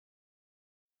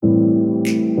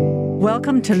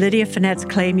Welcome to Lydia Fenet's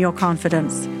Claim Your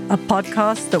Confidence, a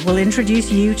podcast that will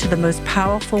introduce you to the most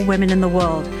powerful women in the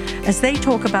world as they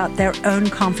talk about their own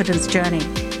confidence journey.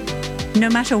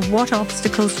 No matter what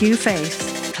obstacles you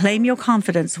face, Claim Your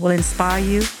Confidence will inspire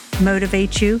you,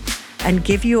 motivate you, and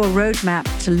give you a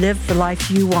roadmap to live the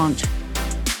life you want.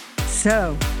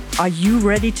 So, are you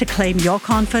ready to claim your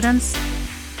confidence?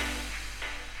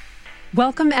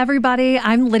 Welcome, everybody.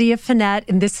 I'm Lydia Fenet,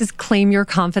 and this is Claim Your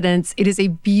Confidence. It is a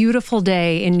beautiful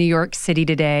day in New York City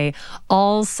today,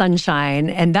 all sunshine.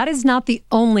 And that is not the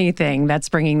only thing that's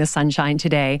bringing the sunshine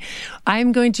today.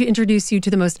 I'm going to introduce you to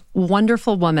the most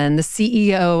wonderful woman, the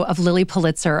CEO of Lilly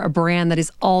Pulitzer, a brand that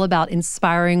is all about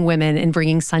inspiring women and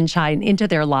bringing sunshine into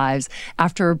their lives,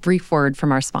 after a brief word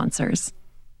from our sponsors.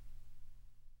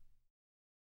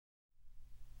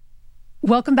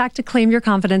 Welcome back to Claim Your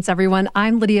Confidence, everyone.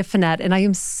 I'm Lydia Fenet, and I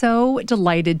am so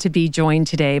delighted to be joined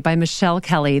today by Michelle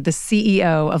Kelly, the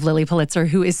CEO of Lilly Pulitzer,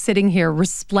 who is sitting here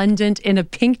resplendent in a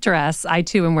pink dress. I,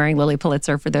 too, am wearing Lilly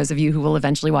Pulitzer, for those of you who will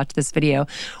eventually watch this video.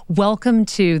 Welcome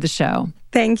to the show.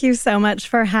 Thank you so much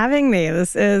for having me.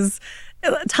 This is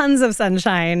tons of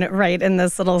sunshine right in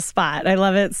this little spot. I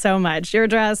love it so much. Your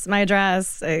dress, my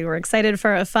dress. We're excited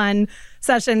for a fun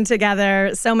session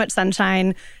together. So much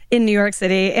sunshine in New York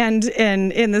City and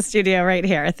in the studio right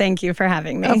here. Thank you for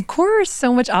having me. Of course,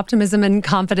 so much optimism and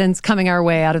confidence coming our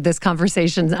way out of this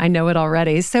conversation. I know it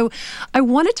already. So I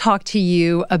want to talk to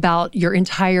you about your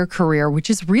entire career, which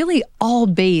is really all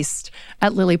based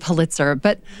at Lilly Pulitzer.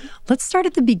 But let's start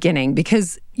at the beginning,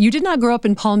 because you did not grow up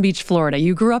in Palm Beach, Florida.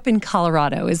 You grew up in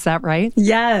Colorado. Is that right?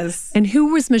 Yes. And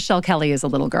who was Michelle Kelly as a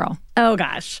little girl? Oh,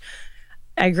 gosh.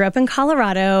 I grew up in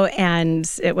Colorado, and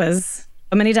it was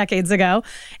many decades ago.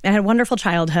 I had a wonderful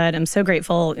childhood. I'm so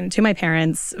grateful to my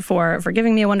parents for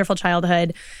giving me a wonderful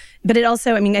childhood. But it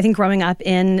also, I think growing up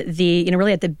in the,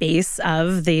 really at the base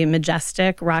of the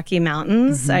majestic Rocky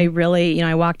Mountains, I really,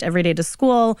 I walked every day to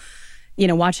school,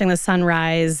 watching the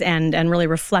sunrise and really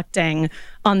reflecting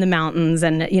on the mountains.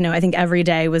 And, I think every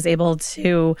day was able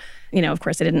to, of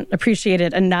course, I didn't appreciate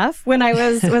it enough when I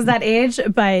was that age.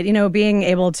 But, being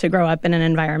able to grow up in an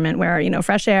environment where,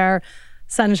 fresh air,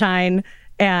 sunshine,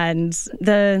 and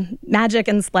the magic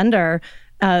and splendor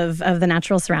of the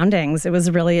natural surroundings. It was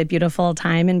really a beautiful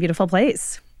time and beautiful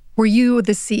place. Were you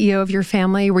the CEO of your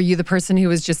family? Were you the person who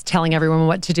was just telling everyone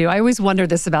what to do? I always wonder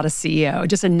this about a CEO.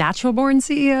 Just a natural-born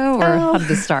CEO, or how did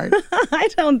this start? I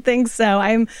don't think so.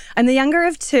 I'm the younger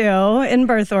of two in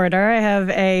birth order. I have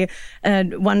a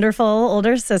wonderful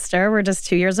older sister. We're just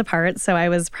 2 years apart, so I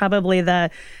was probably the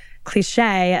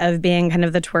cliche of being kind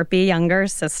of the twerpy younger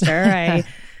sister.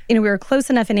 We were close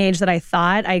enough in age that I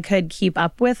thought I could keep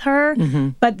up with her.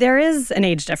 But there is an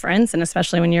age difference, and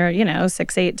especially when you're,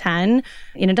 6, 8, 10,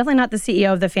 definitely not the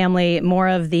CEO of the family, more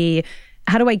of the,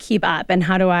 how do I keep up and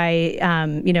how do I,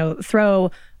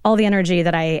 throw all the energy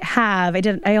that I have.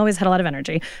 I always had a lot of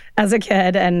energy as a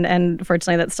kid, and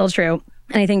fortunately that's still true.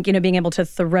 And I think, being able to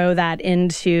throw that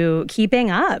into keeping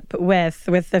up with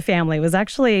the family was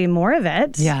actually more of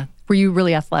it. Yeah. Were you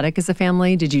really athletic as a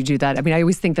family? Did you do that? I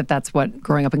always think that that's what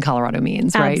growing up in Colorado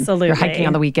means, right? Absolutely. You're hiking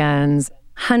on the weekends.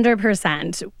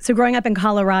 100%. So growing up in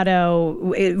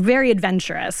Colorado, very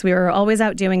adventurous. We were always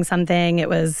out doing something. It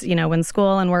was, when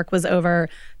school and work was over,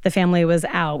 the family was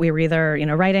out. We were either,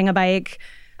 riding a bike,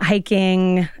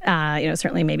 hiking,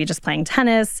 certainly maybe just playing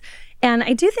tennis. And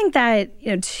I do think that,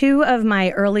 two of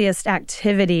my earliest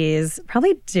activities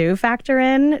probably do factor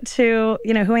in to,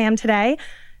 who I am today.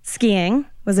 Skiing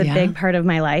was a big part of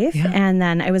my life. Yeah. And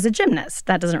then I was a gymnast.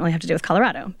 That doesn't really have to do with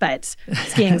Colorado, but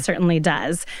skiing certainly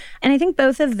does. And I think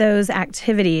both of those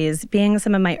activities, being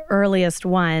some of my earliest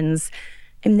ones,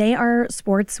 and they are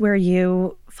sports where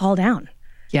you fall down.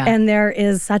 Yeah. And there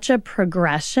is such a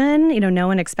progression. No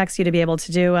one expects you to be able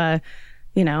to do a,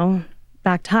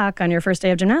 back tuck on your first day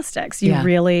of gymnastics. You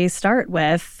really start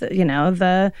with,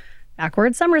 the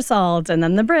backward somersault and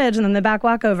then the bridge and then the back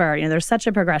walkover. There's such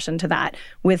a progression to that.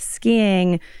 With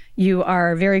skiing, you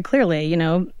are very clearly,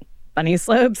 bunny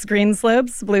slopes, green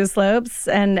slopes, blue slopes,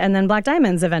 and then black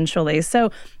diamonds eventually.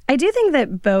 So I do think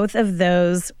that both of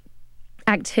those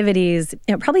activities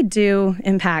probably do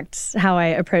impact how I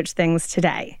approach things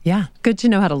today. Yeah. Good to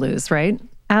know how to lose, right?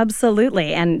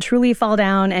 Absolutely. And truly fall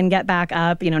down and get back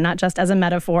up, not just as a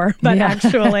metaphor, but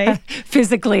actually.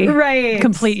 Physically. Right.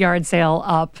 Complete yard sail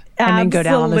up and then go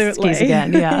down on the skis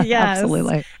again. Yeah, yes.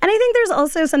 Absolutely. And I think there's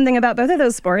also something about both of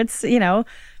those sports,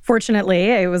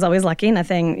 fortunately, I was always lucky.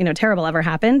 Nothing, terrible ever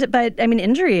happened. But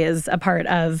injury is a part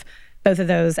of both of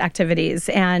those activities.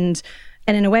 And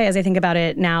in a way, as I think about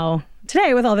it now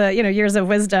today with all the, years of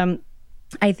wisdom,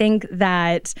 I think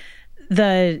that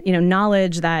the,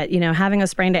 knowledge that, having a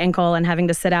sprained ankle and having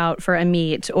to sit out for a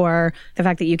meet, or the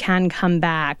fact that you can come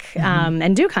back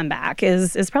and do come back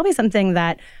is probably something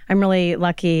that I'm really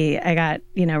lucky I got,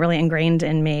 really ingrained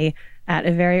in me at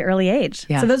a very early age.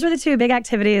 Yeah. So those were the two big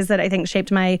activities that I think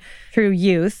shaped my through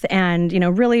youth, and,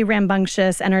 really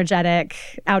rambunctious, energetic,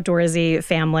 outdoorsy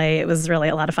family. It was really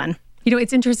a lot of fun.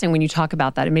 It's interesting when you talk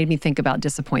about that. It made me think about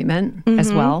disappointment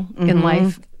as well in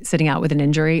life, sitting out with an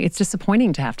injury. It's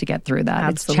disappointing to have to get through that.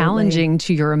 Absolutely. It's challenging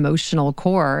to your emotional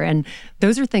core. And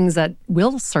those are things that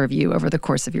will serve you over the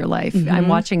course of your life. I'm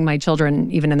watching my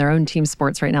children, even in their own team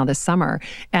sports right now this summer,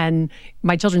 and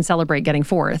my children celebrate getting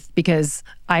fourth because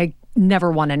I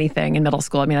never won anything in middle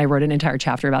school. I mean, I wrote an entire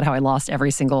chapter about how I lost every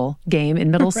single game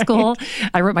in middle school.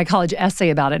 I wrote my college essay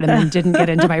about it and then didn't get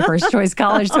into my first choice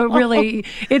college. So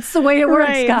it's the way it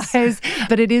works, guys.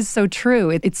 But it is so true.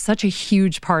 It's such a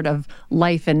huge part of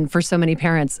life. And for so many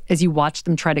parents, as you watch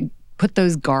them try to put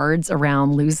those guards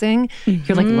around losing,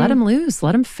 you're like, let them lose,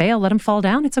 let them fail, let them fall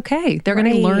down. It's okay. They're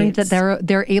going to learn that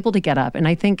they're able to get up. And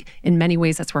I think in many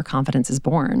ways, that's where confidence is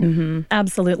born.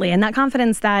 Absolutely. And that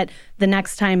confidence that the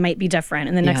next time might be different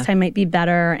and the next time might be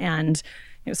better. And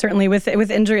certainly with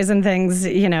injuries and things,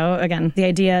 again, the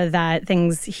idea that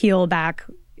things heal back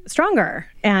stronger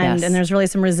and there's really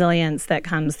some resilience that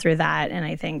comes through that. And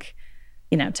I think,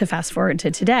 to fast forward to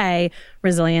today,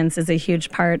 resilience is a huge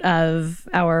part of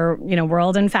our,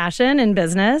 world and fashion and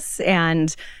business.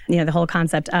 And, the whole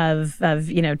concept of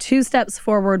 2 steps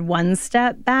forward, 1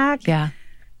 step back.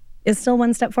 Is still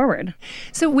 1 step forward.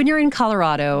 So when you're in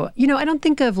Colorado, I don't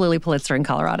think of Lilly Pulitzer in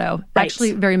Colorado,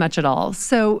 actually very much at all.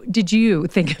 So did you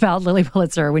think about Lilly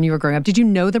Pulitzer when you were growing up? Did you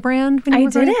know the brand when you were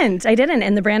growing up? I didn't.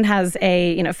 And the brand has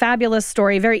a, fabulous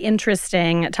story, very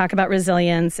interesting. Talk about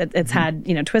resilience. It's had,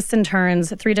 twists and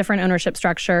turns, 3 different ownership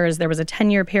structures. There was a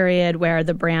 10-year period where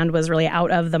the brand was really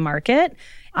out of the market.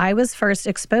 I was first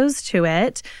exposed to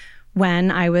it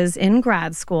when I was in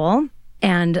grad school.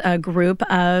 And a group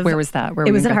of... Where was that?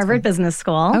 It was at Harvard Business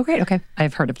School. Oh, great. Okay.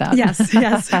 I've heard of that. Yes.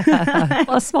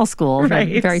 Well, a small school that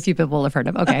very few people have heard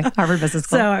of. Okay. Harvard Business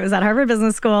School. So I was at Harvard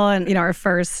Business School, and, our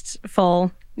first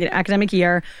full academic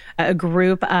year, a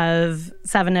group of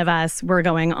 7 of us were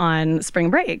going on spring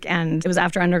break. And it was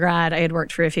after undergrad. I had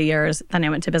worked for a few years. Then I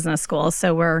went to business school.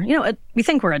 So we're, we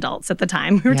think we're adults at the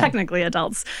time. We were technically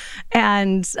adults.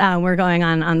 And we're going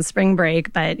on spring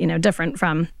break, but, different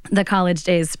from the college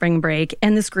days spring break.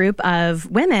 And this group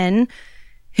of women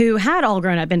who had all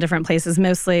grown up in different places,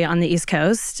 mostly on the East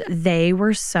Coast, they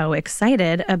were so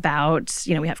excited about,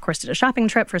 we of course did a shopping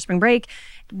trip for spring break.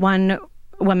 One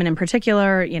woman in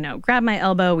particular, grabbed my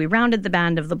elbow. We rounded the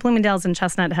bend of the Bloomingdale's in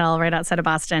Chestnut Hill, right outside of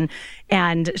Boston.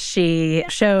 And she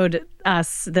showed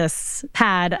us this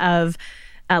pad of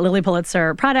Lilly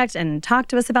Pulitzer product and talked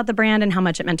to us about the brand and how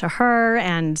much it meant to her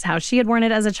and how she had worn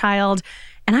it as a child.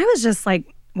 And I was just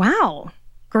like, wow,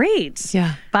 great.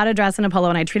 Yeah. Bought a dress and a polo,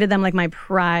 and I treated them like my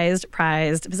prized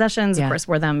possessions. Of course,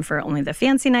 wore them for only the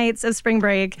fancy nights of spring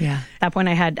break. Yeah. At that point,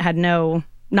 I had no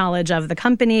knowledge of the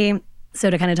company. So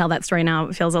to kind of tell that story now,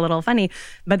 it feels a little funny,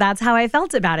 but that's how I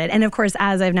felt about it. And of course,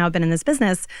 as I've now been in this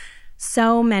business,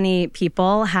 so many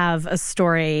people have a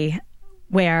story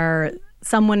where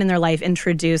someone in their life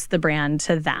introduced the brand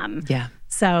to them. Yeah.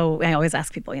 So I always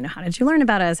ask people, how did you learn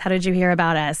about us? How did you hear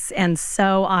about us? And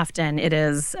so often it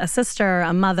is a sister,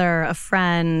 a mother, a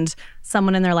friend,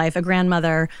 someone in their life, a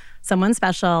grandmother, someone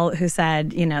special who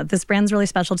said, this brand's really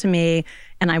special to me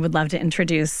and I would love to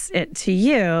introduce it to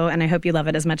you. And I hope you love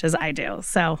it as much as I do.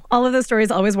 So all of those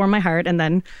stories always warm my heart. And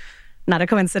then not a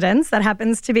coincidence, that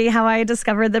happens to be how I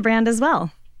discovered the brand as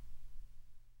well.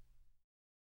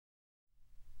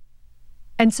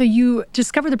 And so you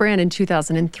discovered the brand in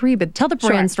 2003, but tell the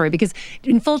brand story, because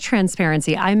in full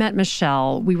transparency, I met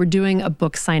Michelle. We were doing a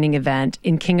book signing event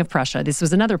in King of Prussia. This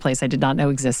was another place I did not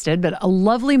know existed, but a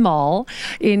lovely mall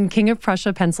in King of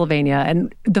Prussia, Pennsylvania.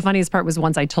 And the funniest part was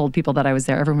once I told people that I was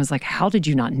there, everyone was like, how did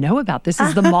you not know about this? This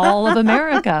is the Mall of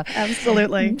America.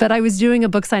 Absolutely. But I was doing a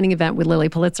book signing event with Lilly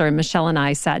Pulitzer, and Michelle and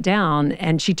I sat down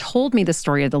and she told me the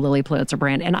story of the Lilly Pulitzer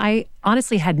brand. And I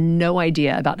honestly had no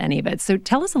idea about any of it. So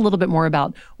tell us a little bit more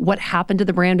about what happened to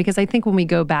the brand, because I think when we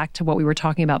go back to what we were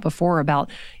talking about before about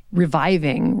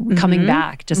reviving, coming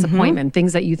back, disappointment,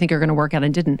 things that you think are going to work out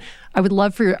and didn't, I would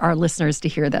love for our listeners to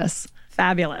hear this.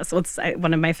 Fabulous. Well, it's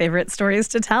one of my favorite stories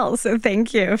to tell. So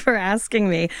thank you for asking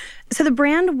me. So the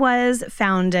brand was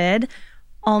founded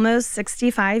almost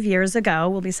 65 years ago.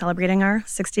 We'll be celebrating our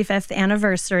 65th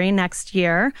anniversary next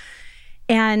year.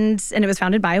 And it was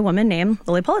founded by a woman named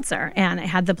Lilly Pulitzer. And I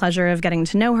had the pleasure of getting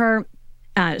to know her.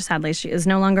 Sadly, she is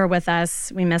no longer with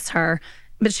us. We miss her.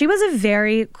 But she was a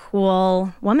very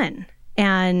cool woman.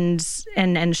 And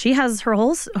she has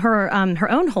her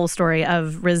own whole story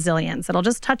of resilience that I'll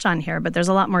just touch on here, but there's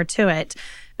a lot more to it.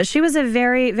 But she was a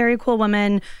very, very cool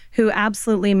woman who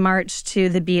absolutely marched to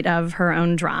the beat of her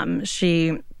own drum.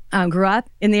 She grew up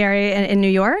in the area in New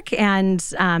York, and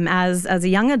as a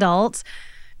young adult,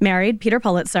 married Peter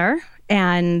Pulitzer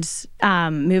and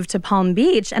moved to Palm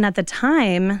Beach. And at the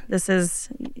time, this is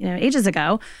ages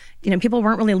ago, people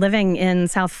weren't really living in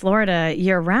South Florida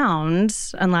year round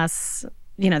unless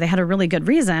they had a really good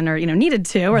reason or needed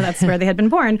to, or that's where they had been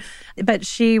born. But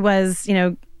she was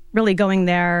really going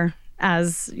there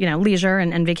as leisure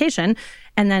and vacation,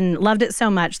 and then loved it so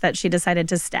much that she decided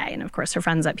to stay. And of course, her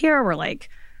friends up here were like,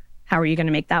 how are you going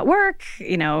to make that work?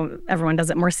 Everyone does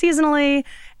it more seasonally.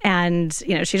 And,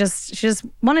 she just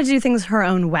wanted to do things her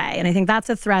own way. And I think that's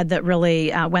a thread that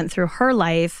really went through her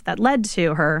life that led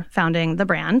to her founding the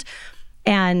brand.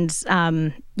 And,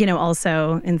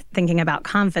 also in thinking about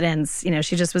confidence,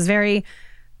 she just was very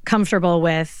comfortable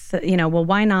with, well,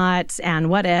 why not? And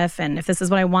what if? And if this is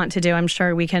what I want to do, I'm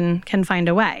sure we can find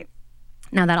a way.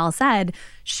 Now, that all said,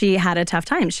 she had a tough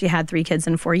time. She had 3 kids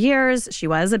in 4 years. She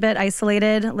was a bit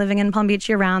isolated living in Palm Beach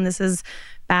year-round. This is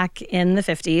back in the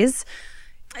 50s.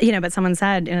 But someone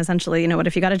said, essentially, what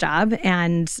if you got a job?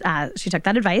 And she took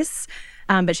that advice.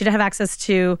 But she did have access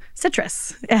to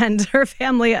citrus. And her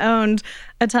family owned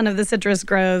a ton of the citrus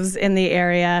groves in the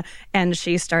area. And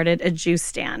she started a juice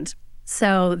stand.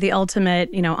 So the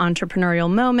ultimate, entrepreneurial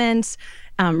moment.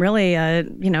 Really a,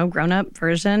 grown-up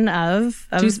version of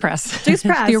Juice Press. Juice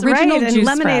Press, the original right? Juice and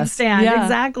lemonade press. stand, Yeah.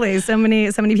 exactly. So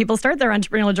many people start their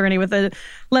entrepreneurial journey with a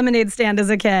lemonade stand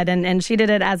as a kid, and she did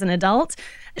it as an adult.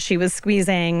 She was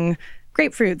squeezing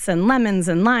grapefruits and lemons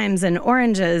and limes and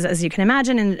oranges, as you can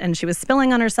imagine, and she was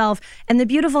spilling on herself. And the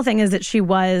beautiful thing is that she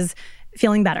was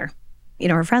feeling better.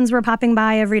 Her friends were popping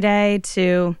by every day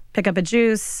to pick up a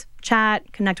juice,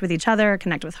 chat, connect with each other,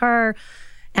 connect with her.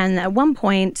 And at one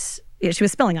point, she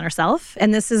was spilling on herself.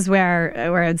 And this is where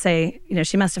I would say,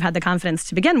 she must have had the confidence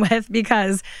to begin with,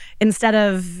 because instead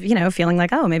of, feeling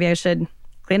like, oh, maybe I should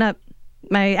clean up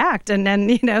my act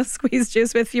and squeeze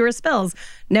juice with fewer spills.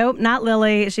 Nope, not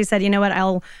Lily. She said, you know what,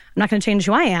 I'm not going to change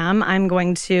who I am. I'm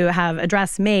going to have a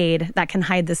dress made that can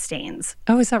hide the stains.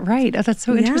 Oh, is that right? Oh, that's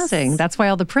so interesting. That's why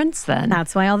all the prints then.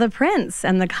 That's why all the prints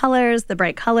and the colors, the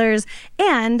bright colors,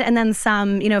 and then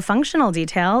some, functional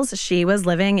details. She was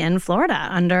living in Florida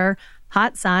under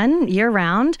hot sun year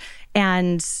round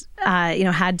and,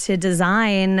 had to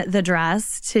design the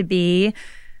dress to be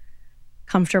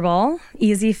comfortable,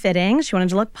 easy fitting. She wanted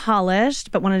to look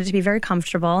polished, but wanted it to be very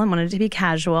comfortable and wanted it to be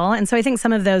casual. And so I think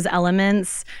some of those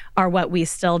elements are what we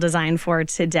still design for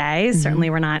today. Mm-hmm. Certainly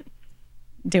we're not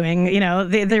doing,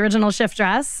 the original shift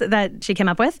dress that she came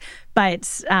up with,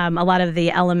 but a lot of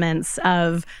the elements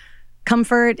of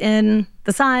comfort in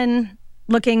the sun,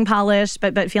 looking polished,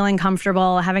 but feeling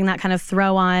comfortable, having that kind of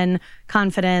throw on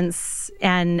confidence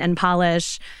and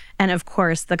polish. And of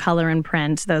course, the color and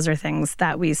print, those are things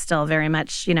that we still very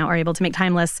much, are able to make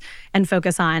timeless and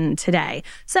focus on today.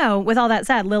 So with all that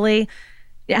said, Lily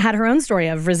had her own story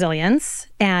of resilience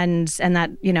and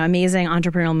that, amazing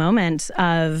entrepreneurial moment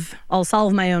of I'll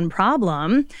solve my own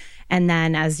problem. And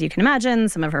then, as you can imagine,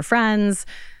 some of her friends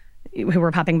who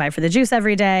were popping by for the juice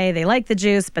every day, they liked the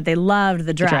juice, but they loved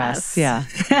the dress. Yeah.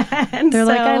 And they're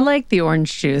like, I like the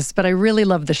orange juice, but I really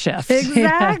love the shift.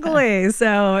 Exactly.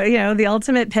 So, the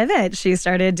ultimate pivot, she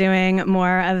started doing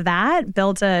more of that,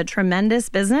 built a tremendous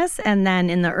business. And then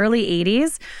in the early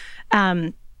 80s,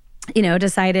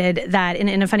 decided that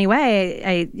in a funny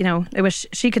way, I wish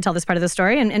she could tell this part of the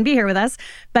story and be here with us.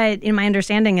 But my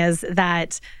understanding is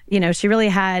that, she really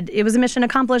it was a mission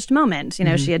accomplished moment.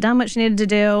 Mm-hmm. She had done what she needed to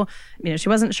do. She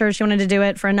wasn't sure she wanted to do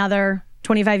it for another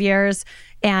 25 years.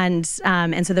 And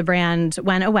so the brand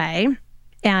went away.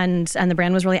 And the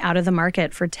brand was really out of the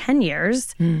market for 10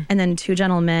 years. Mm. And then 2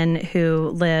 gentlemen who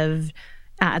lived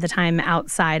at the time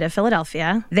outside of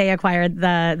Philadelphia, they acquired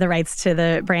the rights to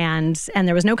the brand, and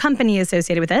there was no company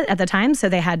associated with it at the time, so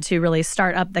they had to really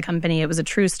start up the company. It was a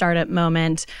true startup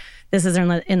moment. This is in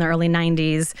the early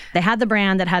 90s. They had the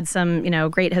brand that had some,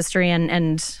 great history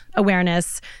and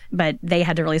awareness, but they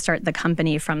had to really start the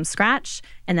company from scratch.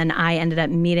 And then I ended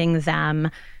up meeting them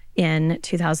in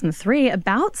 2003,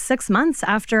 about 6 months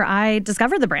after I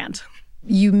discovered the brand.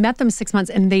 You met them 6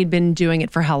 months, and they'd been doing it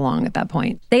for how long at that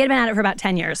point? They had been at it for about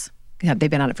 10 years. Yeah,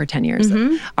 they've been at it for 10 years.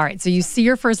 Mm-hmm. All right, so you see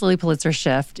your first Lily Pulitzer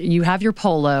shift. You have your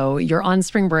polo. You're on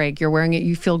spring break. You're wearing it.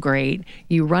 You feel great.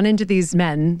 You run into these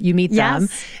men. You meet them.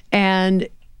 And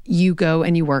you go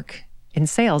and you work in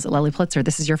sales at Lilly Pulitzer.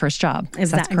 This is your first job.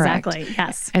 That's correct. Exactly,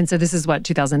 yes. And so this is what,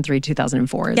 2003,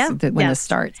 2004 is when this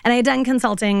starts. And I had done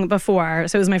consulting before,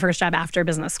 so it was my first job after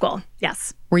business school.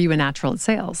 Yes. Were you a natural at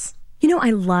sales? You know,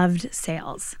 I loved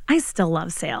sales. I still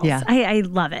love sales. Yeah. I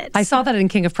love it. I saw that in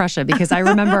King of Prussia because I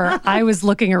remember I was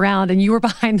looking around and you were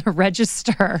behind the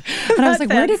register. And I was like,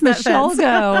 where did Michelle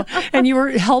go? And you were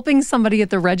helping somebody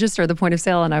at the register, the point of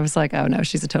sale. And I was like, oh no,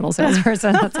 she's a total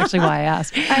salesperson. That's actually why I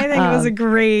asked. I think it was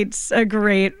a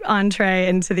great entree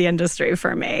into the industry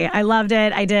for me. I loved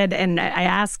it. I did. And I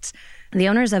asked the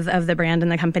owners of the brand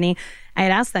and the company, I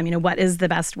had asked them, what is the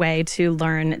best way to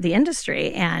learn the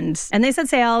industry? And they said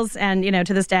sales. And,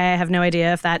 to this day, I have no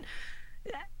idea if that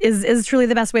is truly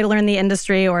the best way to learn the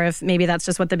industry or if maybe that's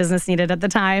just what the business needed at the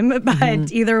time.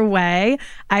 But either way,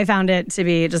 I found it to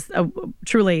be just a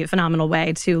truly phenomenal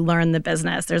way to learn the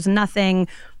business. There's nothing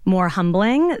more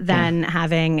humbling than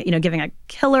having, giving a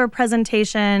killer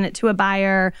presentation to a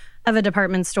buyer of a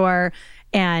department store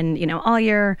and, all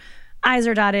your I's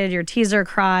are dotted, your T's are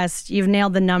crossed, you've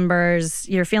nailed the numbers,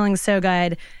 you're feeling so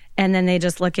good. And then they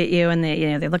just look at you and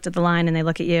they looked at the line and they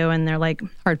look at you and they're like,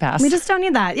 hard pass. We just don't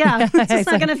need that. Yeah, it's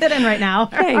just not going to fit in right now.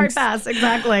 Hard pass,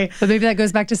 exactly. But maybe that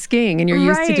goes back to skiing and you're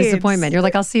used to disappointment. You're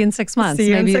like, I'll see you in 6 months.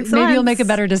 Maybe you'll make a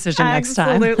better decision next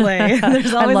time. Absolutely.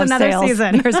 There's always another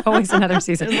season. There's always another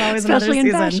season. There's always especially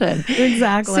another in season. fashion.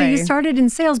 Exactly. So you started in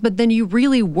sales, but then you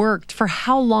really worked. For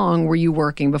how long were you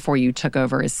working before you took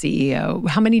over as CEO?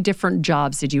 How many different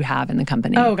jobs did you have in the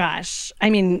company? Oh, gosh. I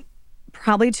mean,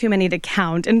 probably too many to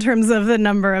count in terms of the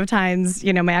number of times,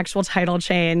 my actual title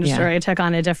changed or I took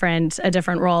on a different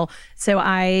role. So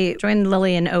I joined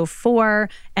Lilly in 2004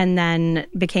 and then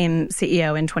became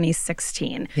CEO in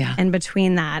 2016. Yeah. And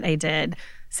between that, I did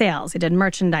sales, I did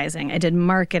merchandising, I did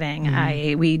marketing.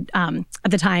 We at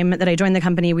the time that I joined the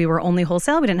company, we were only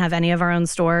wholesale. We didn't have any of our own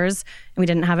stores and we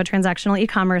didn't have a transactional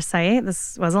e-commerce site.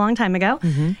 This was a long time ago.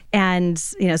 And,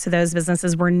 so those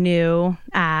businesses were new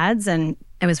ads and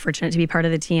I was fortunate to be part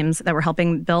of the teams that were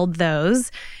helping build those.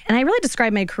 And I really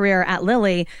described my career at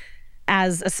Lilly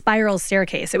as a spiral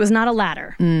staircase. It was not a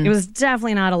ladder. It was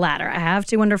definitely not a ladder. I have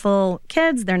 2 wonderful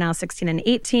kids. They're now 16 and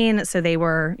 18. So they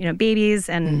were, babies.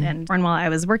 And while I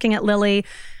was working at Lilly,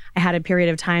 I had a period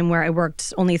of time where I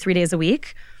worked only 3 days a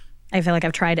week. I feel like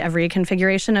I've tried every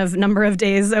configuration of number of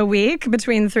days a week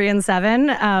between 3 and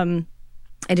 7.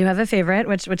 I do have a favorite,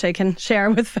 which I can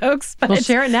share with folks. But we'll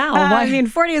share it now.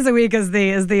 4 days a week is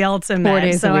the ultimate. 4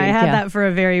 days so a week, I had that for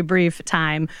a very brief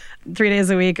time. 3 days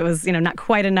a week, it was not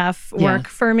quite enough work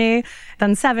for me.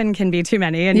 Then 7 can be too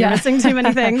many, and you're missing too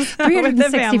many things.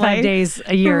 365 days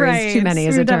a year is too many,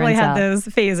 as it turns out. We definitely had those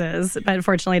phases, but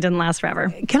unfortunately, it didn't last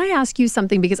forever. Can I ask you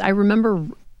something? Because I remember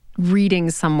reading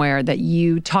somewhere that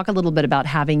you talk a little bit about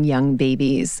having young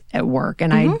babies at work.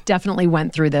 And I definitely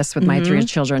went through this with my 3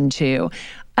 children too.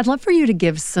 I'd love for you to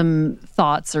give some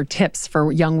thoughts or tips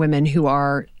for young women who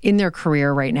are in their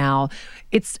career right now.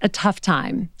 It's a tough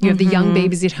time. You have the young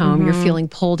babies at home. You're feeling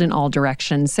pulled in all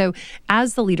directions. So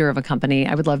as the leader of a company,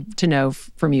 I would love to know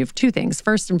from you 2 things.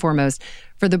 First and foremost,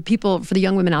 for the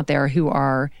young women out there who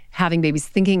are having babies,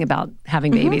 thinking about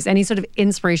having babies, any sort of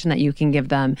inspiration that you can give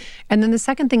them. And then the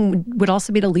second thing would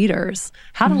also be to leaders,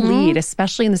 how to lead,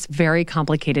 especially in this very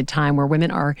complicated time where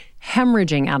women are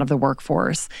hemorrhaging out of the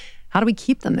workforce. How do we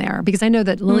keep them there? Because I know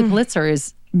that Lilly Pulitzer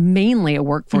is mainly a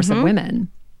workforce of women.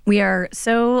 We are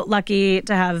so lucky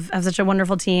to have such a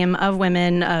wonderful team of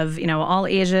women of, all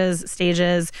ages,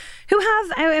 stages, who have,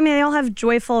 they all have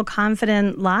joyful,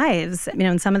 confident lives.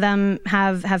 And some of them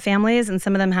have families and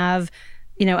some of them have,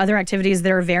 other activities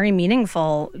that are very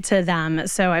meaningful to them.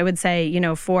 So I would say,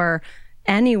 for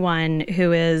anyone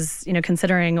who is,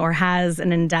 considering or has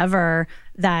an endeavor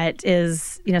that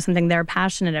is, something they're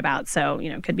passionate about. So,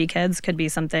 could be kids, could be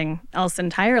something else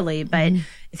entirely. But I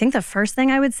think the first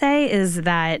thing I would say is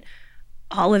that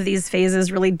all of these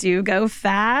phases really do go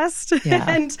fast. Yeah.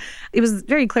 And it was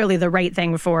very clearly the right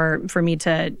thing for me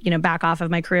to, back off of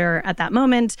my career at that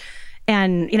moment.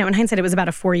 And, in hindsight, it was about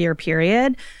a 4-year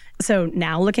period. So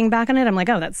now looking back on it, I'm like,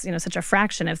 oh, that's, such a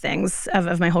fraction of things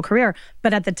of my whole career.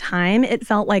 But at the time, it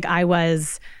felt like I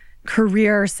was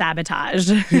career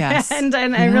sabotaged. Yes. and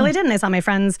I really didn't. I saw my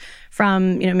friends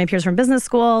from, my peers from business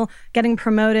school getting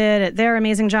promoted at their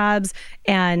amazing jobs.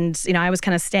 And, I was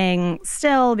kind of staying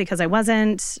still because I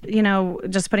wasn't,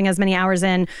 just putting as many hours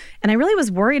in. And I really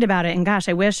was worried about it. And gosh,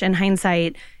 I wish in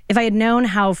hindsight, if I had known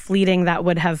how fleeting that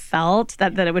would have felt,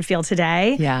 that it would feel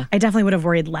today, I definitely would have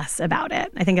worried less about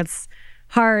it. I think it's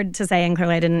hard to say, and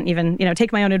clearly I didn't even,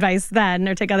 take my own advice then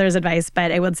or take others' advice,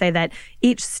 but I would say that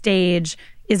each stage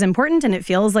is important and it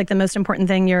feels like the most important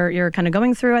thing you're kind of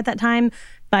going through at that time.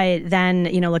 But then,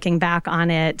 looking back on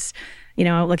it,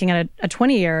 looking at a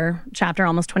 20-year chapter,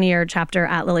 almost 20-year chapter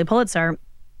at Lilly Pulitzer,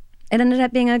 it ended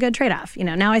up being a good trade-off.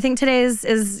 Now I think today's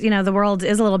is the world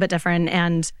is a little bit different.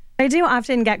 And I do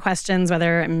often get questions,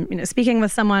 whether I'm speaking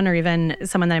with someone or even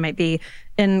someone that I might be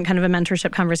in kind of a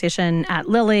mentorship conversation at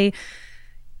Lilly.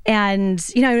 And,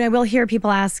 I will hear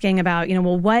people asking about,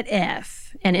 well, what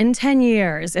if, and in 10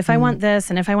 years, if I want this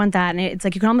and if I want that, and it's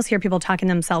like you can almost hear people talking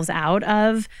themselves out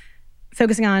of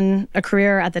focusing on a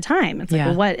career at the time. It's like,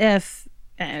 well, what if,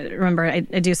 remember, I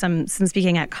do some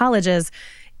speaking at colleges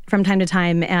from time to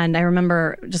time, and I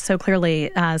remember just so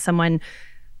clearly someone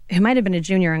who might have been a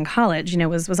junior in college,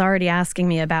 was already asking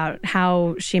me about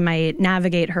how she might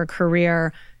navigate her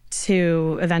career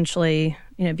to eventually,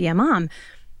 be a mom.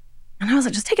 And I was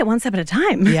like, just take it one step at a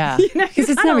time. Yeah. Because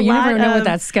you never know what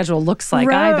that schedule looks like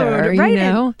either.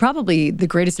 Right. Probably the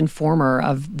greatest informer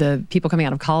of the people coming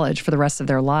out of college for the rest of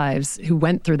their lives who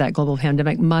went through that global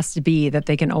pandemic must be that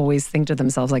they can always think to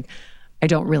themselves, like, I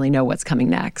don't really know what's coming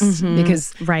next.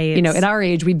 Because, at our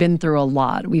age, we've been through a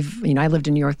lot. I lived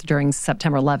in New York during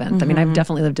September 11th. I mean, I've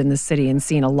definitely lived in this city and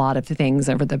seen a lot of things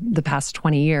over the past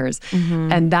 20 years.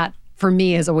 And that, for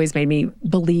me, has always made me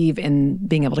believe in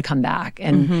being able to come back.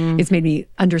 And it's made me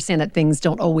understand that things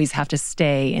don't always have to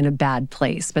stay in a bad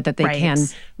place, but that they can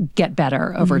get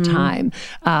better over time.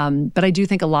 But I do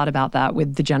think a lot about that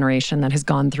with the generation that has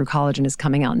gone through college and is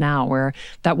coming out now, where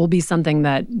that will be something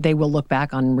that they will look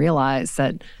back on and realize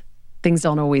that things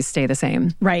don't always stay the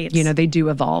same. Right. They do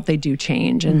evolve, they do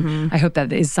change. And I hope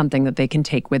that is something that they can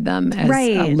take with them as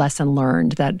a lesson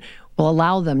learned that will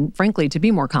allow them, frankly, to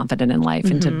be more confident in life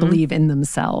and to believe in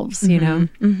themselves,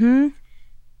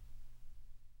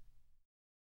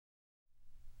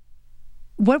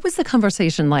 What was the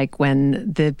conversation like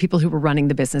when the people who were running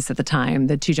the business at the time,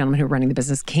 the two gentlemen who were running the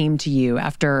business, came to you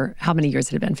after how many years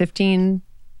had it been? 15?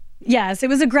 Yes, it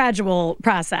was a gradual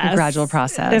process.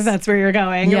 If that's where you're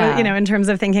going. Yeah. In terms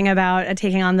of thinking about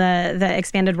taking on the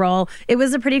expanded role. It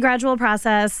was a pretty gradual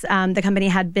process. The company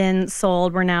had been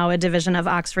sold. We're now a division of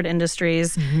Oxford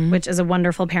Industries, which is a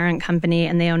wonderful parent company,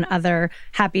 and they own other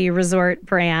happy resort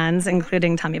brands,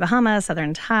 including Tommy Bahama,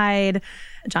 Southern Tide,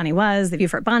 Johnny Was, the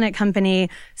Beaufort Bonnet Company.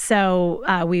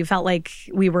 So we felt like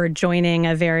we were joining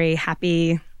a very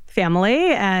happy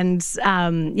family. And, so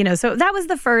that was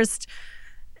the first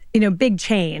big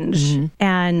change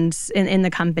and in the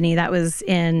company. That was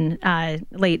in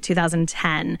late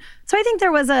 2010. So I think there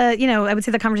was I would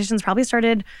say the conversations probably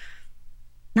started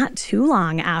not too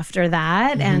long after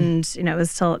that. And, it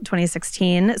was till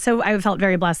 2016. So I felt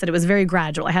very blessed that it was very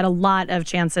gradual. I had a lot of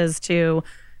chances to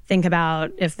think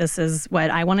about if this is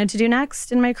what I wanted to do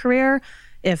next in my career,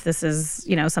 if this is,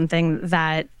 something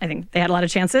that I think they had a lot of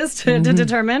chances to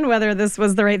determine whether this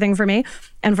was the right thing for me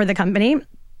and for the company.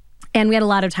 And we had a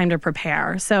lot of time to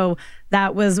prepare. So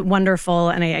that was wonderful.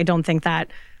 And I don't think that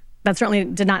certainly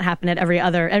did not happen at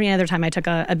any other time I took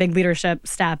a big leadership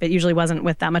step. It usually wasn't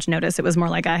with that much notice. It was more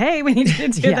like hey, we need to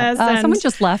do this. Someone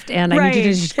just left and I need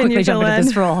you to just quickly jump into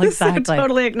this role. Exactly. So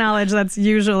totally acknowledge that's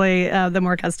usually the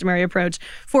more customary approach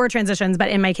for transitions. But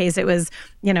in my case, it was,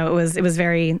 it was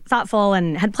very thoughtful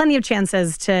and had plenty of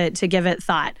chances to give it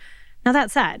thought. Now,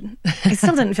 that said, I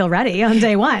still didn't feel ready on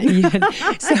day one.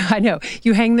 So I know.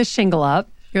 You hang the shingle up.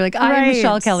 You're like, I'm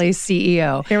Michelle Kelly,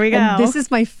 CEO. Here we go. And this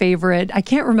is my favorite. I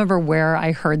can't remember where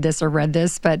I heard this or read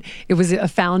this, but it was a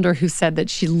founder who said that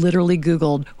she literally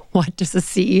Googled, what does a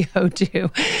CEO do?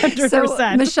 100%.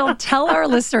 So, Michelle, tell our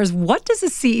listeners, what does a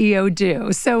CEO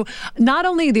do? So not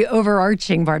only the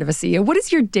overarching part of a CEO, what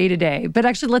is your day-to-day? But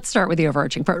actually, let's start with the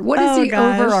overarching part. What is the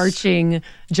overarching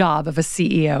job of a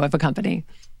CEO of a company?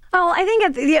 Well, I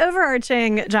think the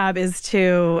overarching job is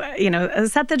to,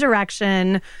 set the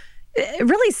direction,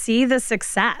 really see the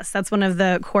success. That's one of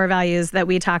the core values that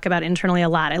we talk about internally a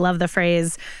lot. I love the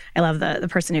phrase. I love the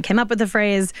person who came up with the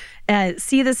phrase.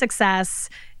 See the success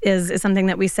is something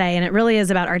that we say, and it really is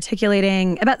about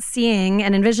about seeing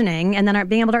and envisioning, and then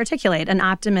being able to articulate an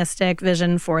optimistic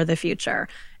vision for the future.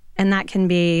 And that can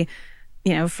be,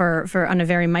 for on a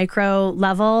very micro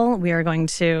level, we are going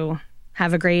to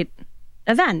have a great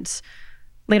event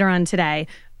later on today,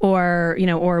 or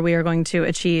we are going to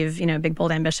achieve, big,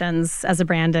 bold ambitions as a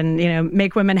brand and,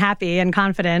 make women happy and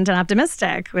confident and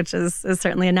optimistic, which is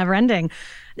certainly a never-ending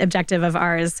objective of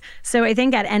ours. So I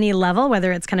think at any level,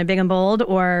 whether it's kind of big and bold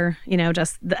or,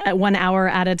 just 1 hour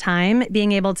at a time,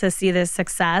 being able to see this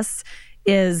success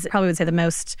is probably would say the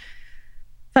most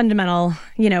fundamental,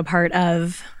 part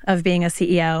of being a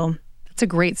CEO. That's a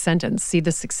great sentence. See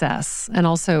the success, and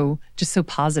also just so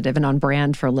positive and on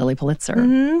brand for Lilly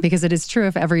Pulitzer. Because it is true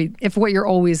if what you're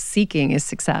always seeking is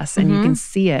success and you can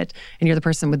see it and you're the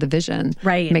person with the vision,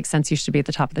 right? It makes sense you should be at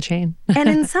the top of the chain. And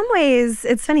in some ways,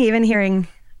 it's funny even hearing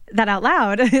that out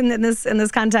loud in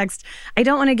this context. I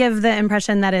don't want to give the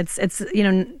impression that it's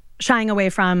shying away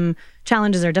from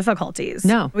challenges or difficulties.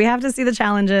 No. We have to see the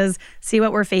challenges, see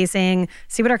what we're facing,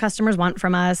 see what our customers want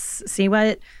from us, see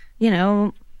what,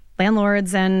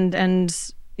 landlords and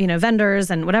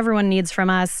vendors and what everyone needs from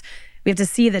us. We have to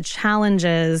see the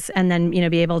challenges and then,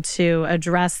 be able to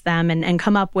address them and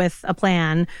come up with a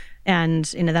plan and,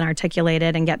 then articulate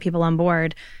it and get people on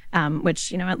board,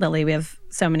 which, at Lilly, we have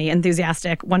so many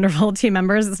enthusiastic, wonderful team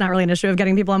members. It's not really an issue of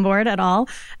getting people on board at all.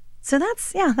 So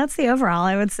that's the overall,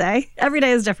 I would say. Every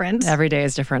day is different. Every day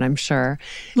is different, I'm sure.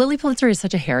 Lilly Pulitzer is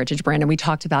such a heritage brand, and we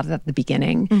talked about it at the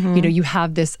beginning. You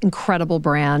have this incredible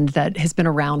brand that has been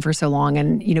around for so long,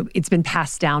 and, it's been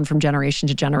passed down from generation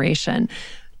to generation.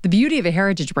 The beauty of a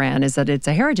heritage brand is that it's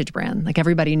a heritage brand. Like,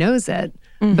 everybody knows it.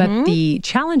 But the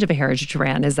challenge of a heritage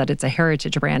brand is that it's a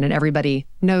heritage brand and everybody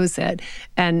knows it.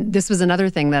 And this was another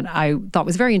thing that I thought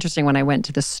was very interesting when I went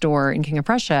to the store in King of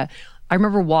Prussia. I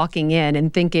remember walking in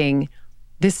and thinking,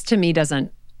 this to me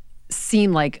doesn't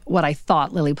seem like what I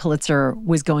thought Lilly Pulitzer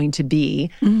was going to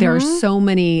be. There are so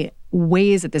many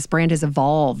ways that this brand has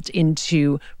evolved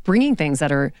into bringing things that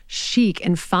are chic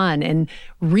and fun and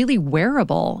really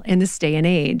wearable in this day and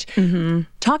age.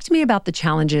 Talk to me about the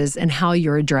challenges and how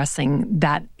you're addressing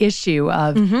that issue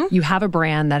of you have a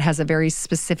brand that has a very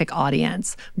specific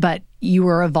audience, but you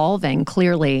are evolving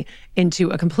clearly into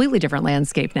a completely different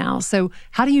landscape now. So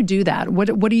how do you do that?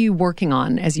 What are you working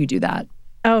on as you do that?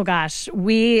 Oh gosh,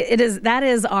 that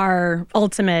is our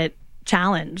ultimate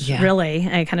challenge, really.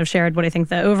 I kind of shared what I think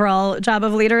the overall job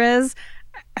of leader is.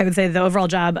 I would say the overall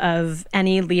job of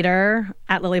any leader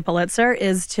at Lilly Pulitzer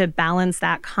is to balance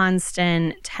that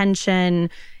constant tension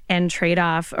and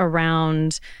trade-off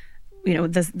around,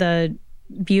 the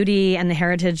beauty and the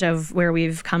heritage of where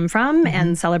we've come from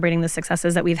and celebrating the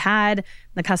successes that we've had,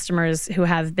 the customers who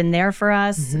have been there for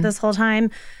us this whole time,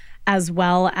 as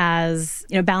well as,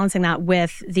 balancing that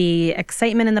with the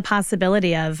excitement and the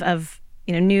possibility of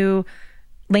new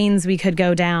lanes we could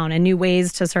go down and new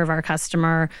ways to serve our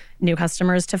customer, new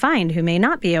customers to find who may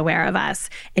not be aware of us.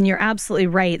 And you're absolutely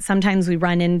right. Sometimes we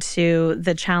run into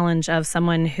the challenge of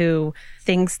someone who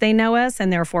thinks they know us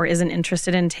and therefore isn't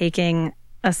interested in taking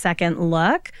a second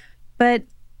look. But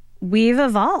we've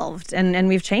evolved and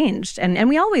we've changed and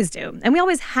we always do. And we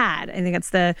always had. I think it's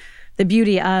the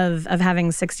beauty of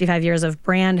having 65 years of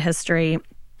brand history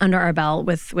under our belt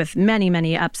with many,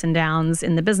 many ups and downs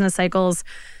in the business cycles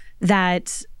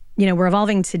that, we're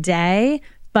evolving today,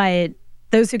 but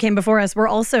those who came before us were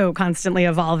also constantly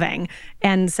evolving.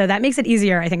 And so that makes it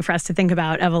easier, I think, for us to think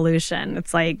about evolution.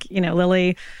 It's like,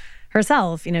 Lilly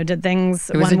herself, did things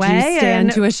one way. It was a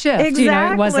stand to a shift.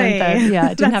 Exactly. It wasn't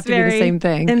it didn't have to be the same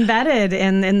thing. Embedded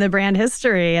in the brand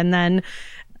history. And then,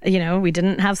 we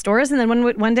didn't have stores. And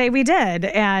then one day we did.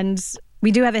 And we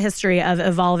do have a history of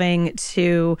evolving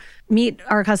to meet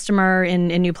our customer in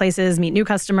new places, meet new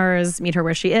customers, meet her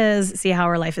where she is, see how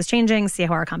her life is changing, see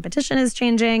how our competition is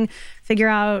changing, figure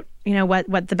out,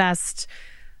 what the best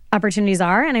opportunities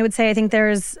are. And I would say, I think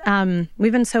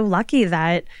we've been so lucky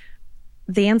that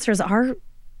the answers are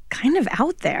kind of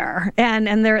out there and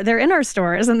they're in our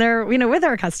stores and they're, with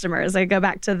our customers. I go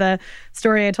back to the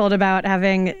story I told about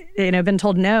having, been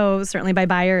told no, certainly by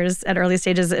buyers at early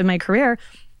stages in my career.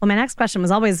 Well, my next question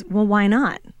was always, well, why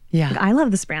not? Yeah. Like, I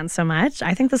love this brand so much.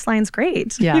 I think this line's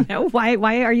great. Yeah.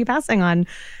 Why are you passing on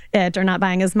it or not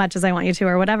buying as much as I want you to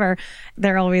or whatever?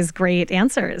 There are always great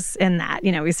answers in that.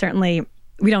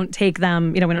 We don't take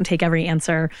them, we don't take every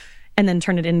answer and then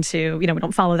turn it into, we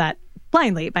don't follow that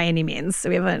blindly by any means. So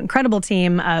we have an incredible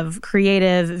team of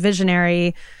creative,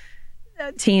 visionary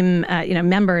team,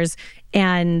 members.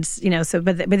 And,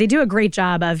 but they do a great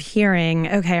job of hearing,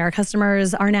 okay, our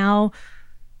customers are now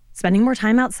spending more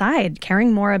time outside,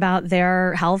 caring more about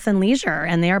their health and leisure,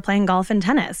 and they are playing golf and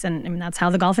tennis. And that's how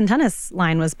the golf and tennis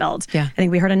line was built. Yeah. I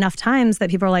think we heard enough times that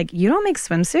people are like, you don't make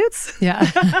swimsuits? Yeah.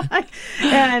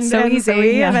 So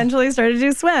we eventually started to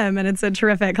do swim, and it's a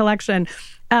terrific collection.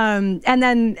 And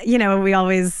then, we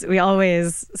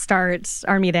always start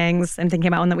our meetings and thinking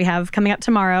about one that we have coming up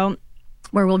tomorrow,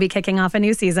 where we'll be kicking off a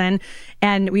new season.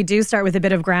 And we do start with a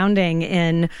bit of grounding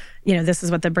in, this is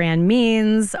what the brand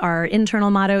means. Our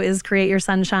internal motto is create your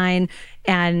sunshine.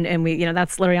 And we,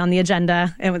 that's literally on the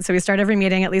agenda. And so we start every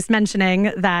meeting at least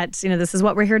mentioning that, this is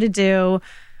what we're here to do.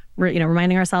 We're,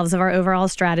 reminding ourselves of our overall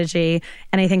strategy.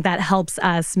 And I think that helps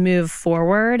us move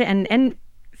forward and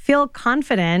feel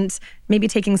confident, maybe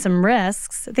taking some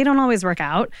risks. They don't always work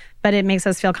out, but it makes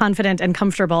us feel confident and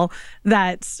comfortable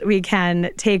that we can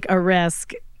take a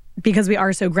risk because we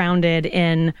are so grounded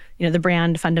in, the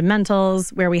brand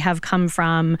fundamentals, where we have come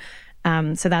from.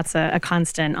 So that's a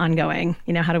constant ongoing,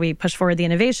 how do we push forward the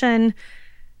innovation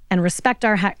and respect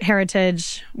our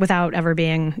heritage without ever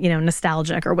being,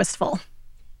 nostalgic or wistful.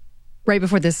 Right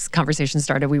before this conversation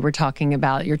started, we were talking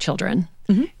about your children.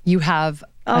 Mm-hmm. You have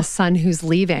a son who's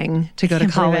leaving to go to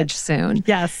college soon.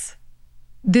 Yes.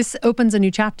 This opens a new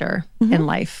chapter in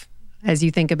life as you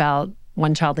think about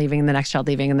one child leaving and the next child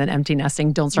leaving and then empty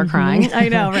nesting. Don't start crying. I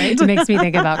know, right? It makes me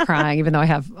think about crying, even though I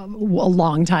have a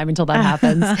long time until that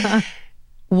happens.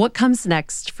 What comes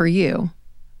next for you?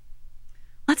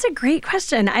 That's a great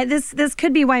question. This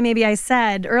could be why maybe I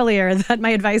said earlier that my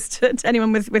advice to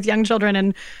anyone with young children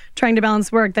and trying to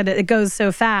balance work, that it goes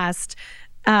so fast.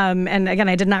 And again,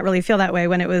 I did not really feel that way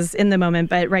when it was in the moment.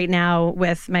 But right now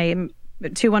with my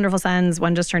two wonderful sons,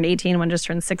 one just turned 18, one just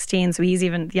turned 16. So he's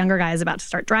even the younger guy is about to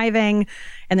start driving.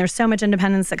 And there's so much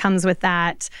independence that comes with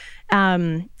that.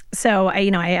 So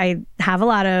I have a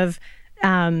lot of,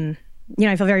 I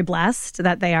feel very blessed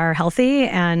that they are healthy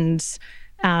and,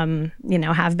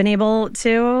 have been able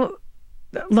to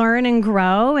learn and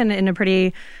grow in a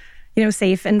pretty,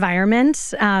 safe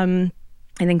environment.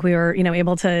 I think we were,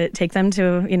 able to take them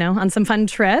to, on some fun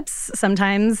trips,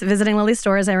 sometimes visiting Lily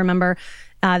stores. I remember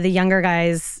the younger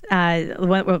guys,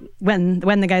 when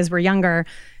the guys were younger,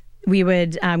 we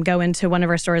would go into one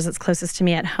of our stores that's closest to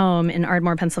me at home in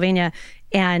Ardmore, Pennsylvania,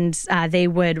 and they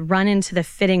would run into the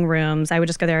fitting rooms. I would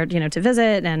just go there, to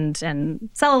visit and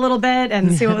sell a little bit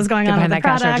and see what was going on with the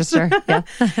product. Yeah.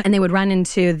 And they would run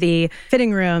into the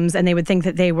fitting rooms and they would think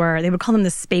that they would call them the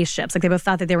spaceships. Like they both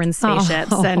thought that they were in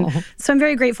spaceships. Oh. And so I'm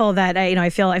very grateful that I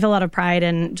feel a lot of pride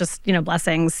and just,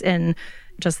 blessings in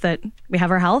just that we have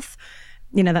our health.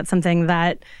 That's something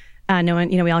that no one,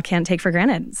 we all can't take for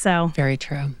granted. So very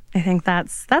true. I think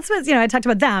that's what, I talked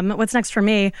about them. What's next for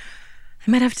me?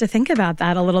 I might have to think about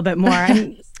that a little bit more.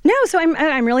 So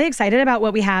I'm really excited about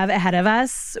what we have ahead of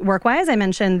us work-wise. I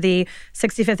mentioned the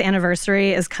 65th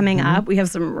anniversary is coming up. We have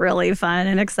some really fun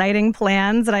and exciting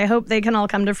plans that I hope they can all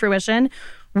come to fruition.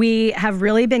 We have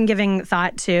really been giving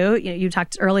thought to, you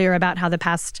talked earlier about how the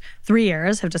past 3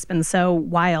 years have just been so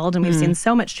wild and we've seen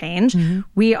so much change.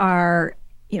 We are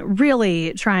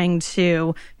really trying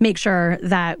to make sure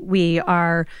that we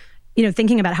are,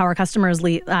 thinking about how our customers'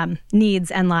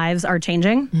 needs and lives are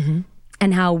changing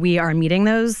and how we are meeting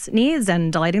those needs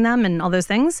and delighting them and all those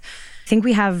things. I think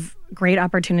we have great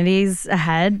opportunities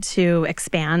ahead to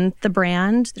expand the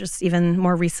brand. Just even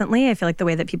more recently, I feel like the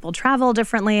way that people travel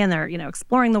differently and they're,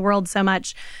 exploring the world so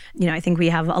much, I think we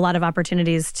have a lot of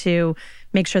opportunities to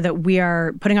make sure that we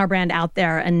are putting our brand out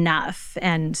there enough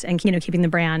and keeping the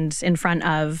brand in front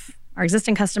of our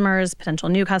existing customers, potential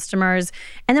new customers.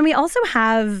 And then we also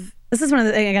have, this is one of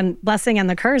the, again, blessing and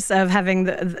the curse of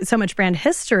having so much brand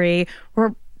history.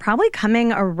 We're probably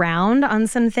coming around on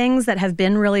some things that have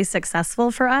been really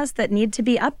successful for us that need to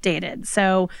be updated.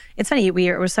 So it's funny, we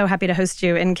were so happy to host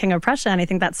you in King of Prussia, and I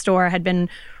think that store had been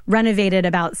renovated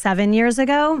about 7 years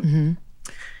ago.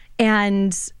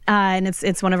 And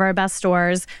it's one of our best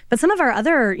stores. But some of our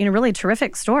other, really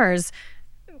terrific stores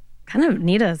kind of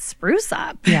need a spruce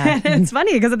up. Yeah. It's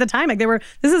funny because at the time,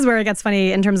 this is where it gets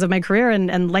funny in terms of my career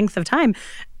and length of time.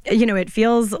 It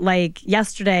feels like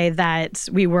yesterday that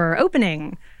we were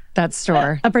opening that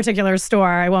store, a particular store.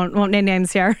 I won't name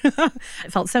names here. It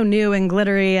felt so new and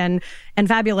glittery and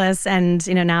fabulous. And,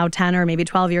 now 10 or maybe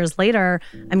 12 years later,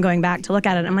 I'm going back to look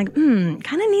at it. I'm like,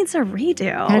 kind of needs a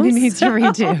redo.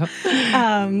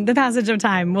 The passage of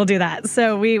time will do that.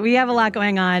 So we have a lot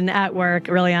going on at work,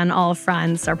 really on all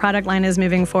fronts. Our product line is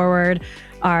moving forward.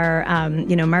 Our,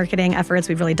 marketing efforts.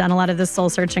 We've really done a lot of this soul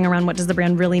searching around what does the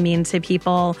brand really mean to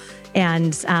people,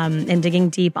 and digging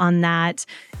deep on that,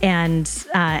 and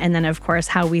then of course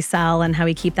how we sell and how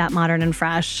we keep that modern and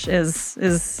fresh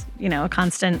is a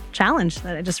constant challenge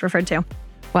that I just referred to.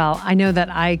 Well, I know that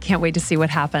I can't wait to see what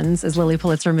happens as Lilly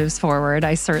Pulitzer moves forward.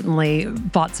 I certainly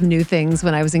bought some new things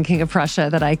when I was in King of Prussia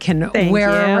that I can wear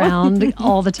around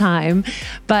all the time.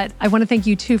 But I want to thank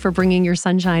you too for bringing your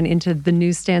sunshine into the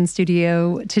newsstand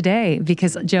studio today,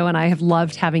 because Joe and I have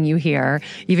loved having you here.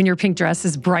 Even your pink dress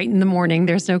is bright in the morning.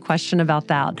 There's no question about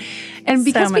that. And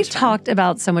because we've talked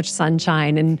about so much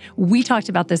sunshine, and we talked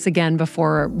about this again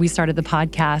before we started the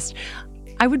podcast,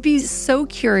 I would be so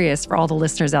curious for all the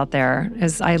listeners out there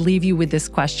as I leave you with this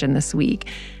question this week.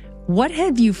 What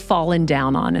have you fallen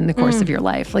down on in the course of your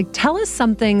life? Like, tell us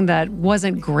something that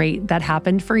wasn't great that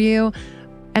happened for you,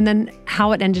 and then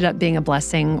how it ended up being a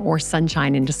blessing or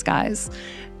sunshine in disguise.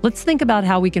 Let's think about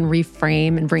how we can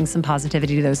reframe and bring some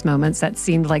positivity to those moments that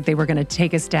seemed like they were going to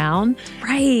take us down.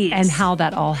 Right. And how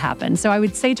that all happened. So I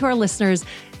would say to our listeners,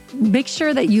 make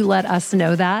sure that you let us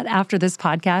know that after this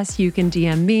podcast. You can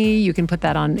DM me. You can put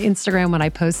that on Instagram when I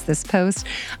post this post.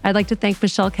 I'd like to thank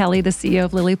Michelle Kelly, the CEO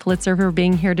of Lilly Pulitzer, for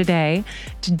being here today.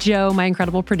 To Joe, my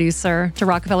incredible producer. To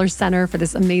Rockefeller Center for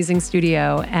this amazing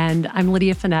studio. And I'm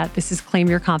Lydia Fenet. This is Claim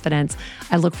Your Confidence.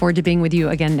 I look forward to being with you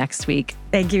again next week.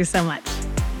 Thank you so much.